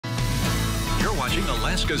watching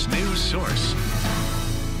Alaska's news source.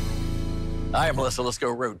 All right, Melissa, let's go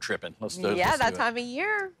road tripping. Let's do that time of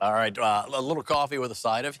year. All right, a little coffee with a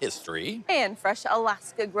side of history. And fresh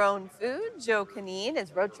Alaska-grown food. Joe Kenai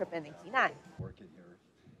is road tripping in Kenai.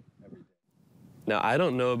 Now, I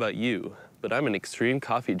don't know about you, but I'm an extreme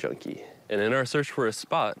coffee junkie. And in our search for a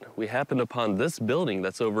spot, we happened upon this building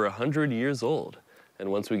that's over 100 years old.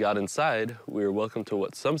 And once we got inside, we were welcomed to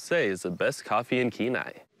what some say is the best coffee in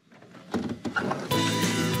Kenai. The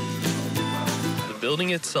building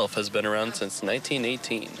itself has been around since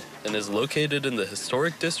 1918 and is located in the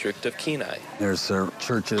historic district of Kenai. There's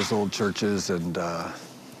churches, old churches, and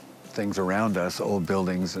things around us, old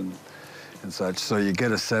buildings and such. So you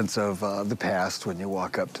get a sense of the past when you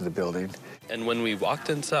walk up to the building. And when we walked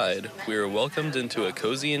inside, we were welcomed into a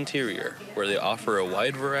cozy interior where they offer a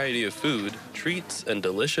wide variety of food, treats, and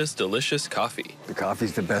delicious, delicious coffee. The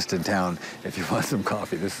coffee's the best in town. If you want some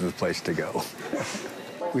coffee, this is the place to go.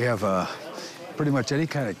 We have pretty much any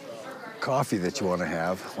kind of coffee that you want to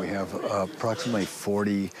have. We have approximately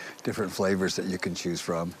 40 different flavors that you can choose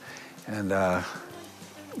from. And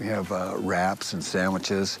we have wraps and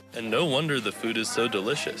sandwiches. And no wonder the food is so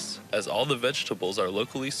delicious, as all the vegetables are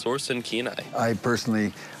locally sourced in Kenai. I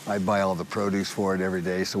buy all the produce for it every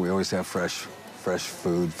day, so we always have fresh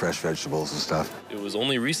food, fresh vegetables and stuff. It was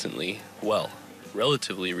only recently, well,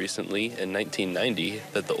 relatively recently, in 1990,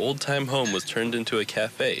 that the old-time home was turned into a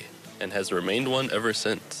cafe and has remained one ever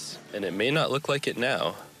since. And it may not look like it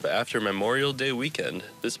now, but after Memorial Day weekend,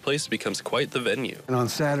 this place becomes quite the venue. And on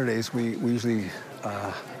Saturdays, we usually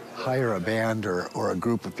hire a band or a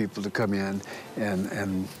group of people to come in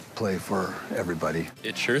and play for everybody.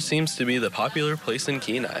 It sure seems to be the popular place in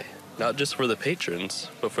Kenai, not just for the patrons,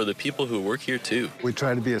 but for the people who work here too. We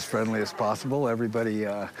try to be as friendly as possible. Everybody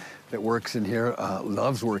that works in here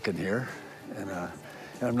loves working here. And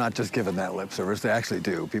I'm not just giving that lip service, they actually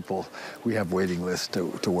do. We have waiting lists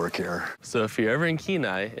to work here. So if you're ever in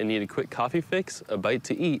Kenai and need a quick coffee fix, a bite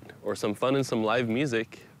to eat, or some fun and some live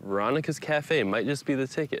music, Veronica's Cafe might just be the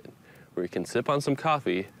ticket, where you can sip on some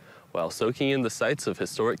coffee while soaking in the sights of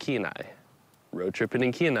historic Kenai. Road tripping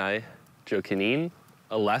in Kenai, Joe Kenai,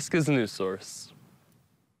 Alaska's news source.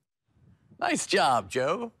 Nice job,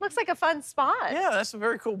 Joe. Looks like a fun spot. Yeah, that's a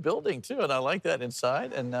very cool building, too, and I like that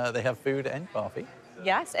inside. And they have food and coffee.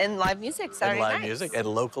 Yes, and live music Saturday nights. And live music and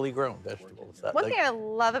locally grown vegetables. One thing I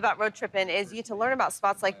love about road tripping is you get to learn about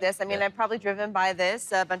spots like this. I mean, I've probably driven by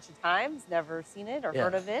this a bunch of times, never seen it or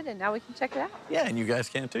heard of it, and now we can check it out. Yeah, and you guys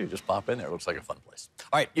can too. Just pop in there. It looks like a fun place.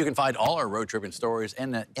 All right, you can find all our road tripping stories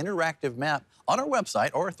and an interactive map on our website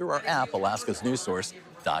or through our app,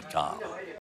 alaskasnewssource.com.